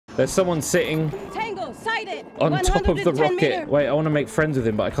There's someone sitting Tango sighted. on top of the 110 rocket. meter. Wait, I want to make friends with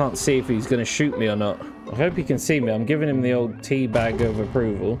him, but I can't see if he's going to shoot me or not. I hope he can see me. I'm giving him the old tea bag of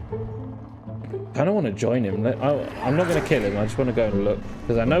approval. I kind of want to join him. I'm not going to kill him. I just want to go and look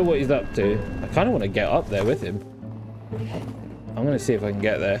because I know what he's up to. I kind of want to get up there with him. I'm going to see if I can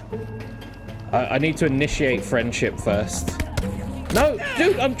get there. I need to initiate friendship first. No,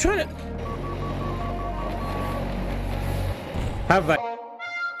 dude, I'm trying to... Have that,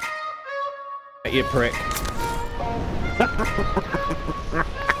 you prick.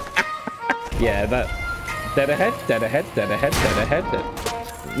 Yeah, that... Dead ahead, dead ahead, dead ahead, dead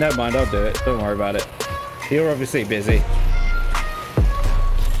ahead. Never mind, I'll do it. Don't worry about it. You're obviously busy.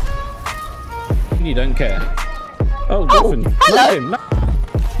 You don't care. Oh, Dolphin. Hello.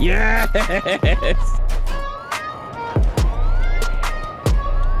 Yes!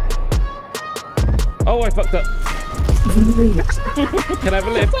 Oh, I fucked up. Can I have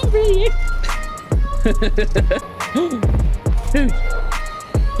a lift?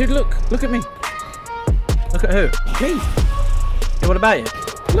 Dude, look at me. Look at who? Me. Yeah, what about you?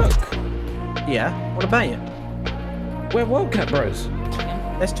 Look. Yeah, what about you? We're Wildcat Bros.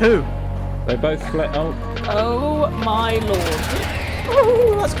 There's two. They both play. Oh. Oh my lord.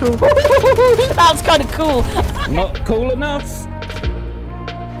 Oh, that's cool. That's kind of cool. Not cool enough.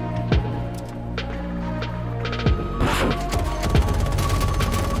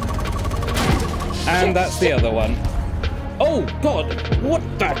 And that's the other one. Oh God! What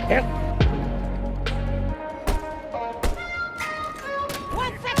the hell?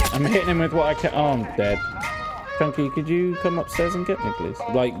 I'm hitting him with what I can. Oh, I'm dead. Chunky, could you come upstairs and get me, please?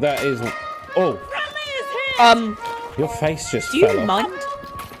 Like that is. Oh. Your face just fell off. Mind?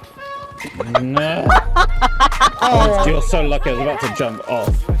 No. Oh, you're so lucky. I was about to jump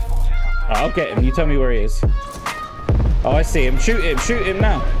off. I'll get him. You tell me where he is. Oh, I see him. Shoot him. Shoot him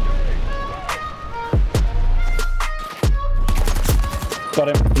now.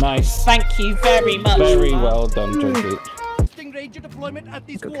 Got him. Nice. Thank you very much. Very well done, Junkie. Ranger deployment at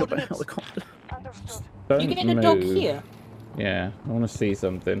these Got killed by a helicopter. Don't You getting a move. dog here? Yeah, I want to see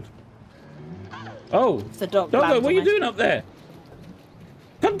something. Oh, It's the dog. Doggo, lands what are on you me. doing up there?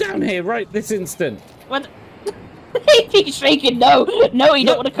 Come down here right this instant. What? He's shaking. No, no, he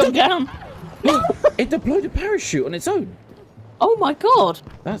don't want to come down. It deployed a parachute on its own. Oh my god.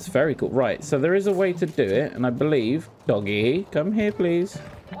 That's very cool. Right, so there is a way to do it, and I believe, Doggy, come here, please.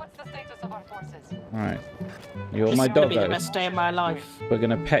 What's the status of our forces? All right, you're This my is gonna be the doggo. best day of my life. We're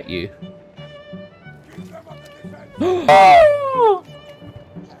gonna pet you.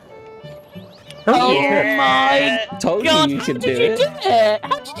 Oh my Told god! you you How could did do you it. do it?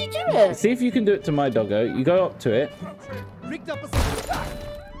 How did you do it? See if you can do it to my doggo. You go up to it. Rigged up a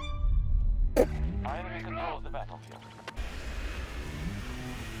Enemy controls the battlefield.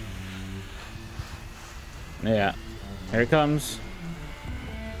 Yeah. Here it comes.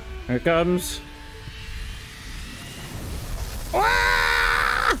 Here it comes.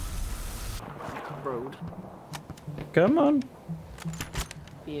 Rude. Come on.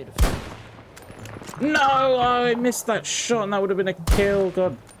 Beautiful. No, I missed that shot, and that would have been a kill.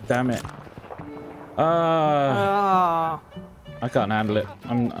 God damn it. Ah. I can't handle it.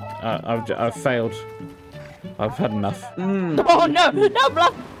 I've failed. I've had enough. Oh no! No,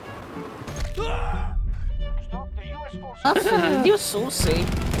 blood! Stop the US forces. You're saucy.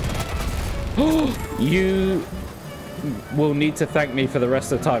 You will need to thank me for the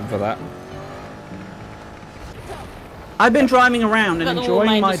rest of the time for that. I've been driving around and Got the enjoying wall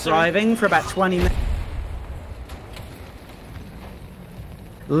my minded, sir. driving for about 20 minutes.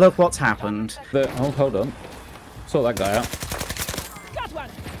 Look what's happened. Oh, hold on. Sort that guy out.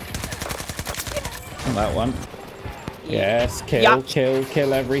 And that one. Yes, kill, Yuck.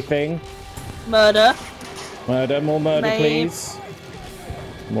 kill everything. Murder. Murder, more murder, Maim. please.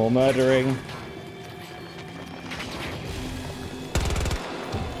 More murdering.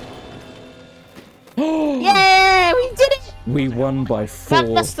 Yeah, we did it! We won by 4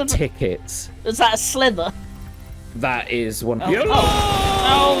 must have- tickets. Was that a slither? That is one.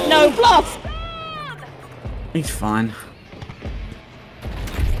 Oh no, bluff! He's fine.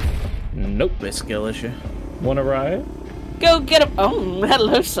 Nope. Bit skill issue. Wanna ride? Go get him. Oh,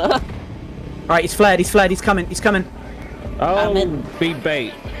 hello, sir. Alright, he's flared, he's coming, he's coming. Oh, in. be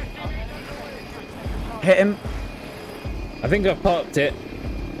bait. Hit him. I think I've parked it.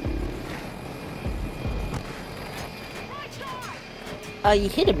 You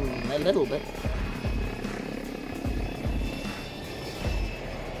hit him a little bit.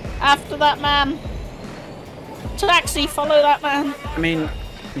 After that man. Taxi, follow that man. I mean,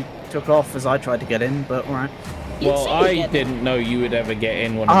 he took off as I tried to get in, but alright. Well, say I again. didn't know you would ever get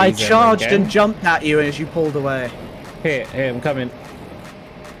in one of I these ever charged again. and jumped at you as you pulled away. Here, I'm coming.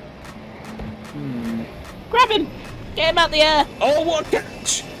 Grab him! Get him out the air! Oh, what a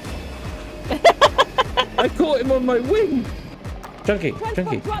catch! I caught him on my wing. Chunky.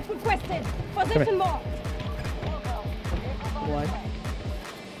 Drop requested. Position marked.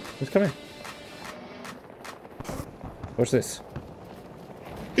 Who's coming? What's this?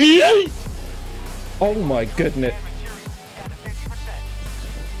 Oh my goodness.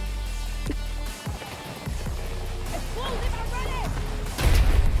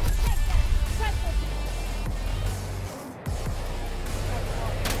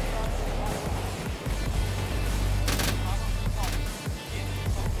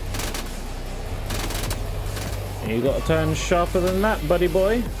 You got to turn sharper than that, buddy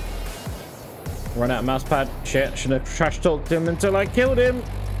boy. Run out of mouse pad. Shit, should have trash talked him until I killed him.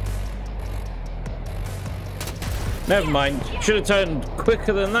 Never mind. Should have turned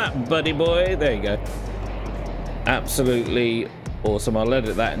quicker than that, buddy boy. There you go. Absolutely awesome. I'll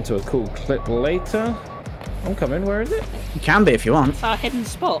edit that into a cool clip later. I'm coming. Where is it? You can be if you want. It's our hidden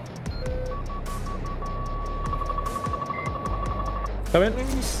spot. Come in. We're in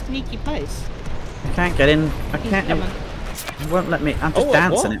a sneaky place. I can't get in. I He's can't. coming. It won't let me. I'm just Oh,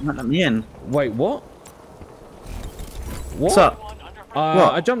 dancing. what? It won't let me in. Wait, what? What? What's up?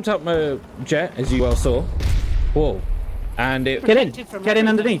 What? I jumped up my jet, as you well saw. Whoa. And it Get in. Protected from Get in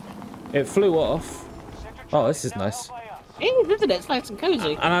everything. underneath. it flew off. Oh, this is nice. It is, isn't it? It's nice and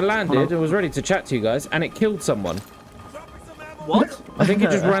cozy. And I landed and was ready to chat to you guys, and it killed someone. What? I think it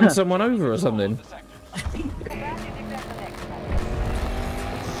just ran someone over or something.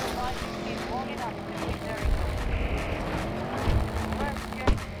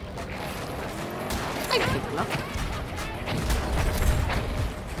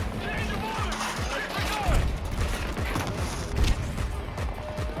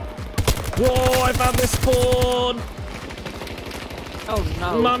 Whoa, I found this spawn! Oh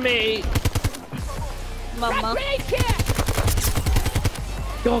no. Mummy! Mama.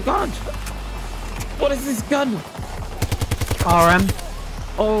 Oh god! What is this gun? RM.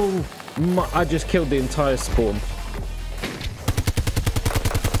 Oh, I just killed the entire spawn.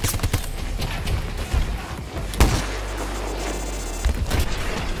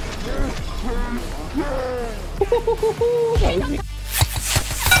 That was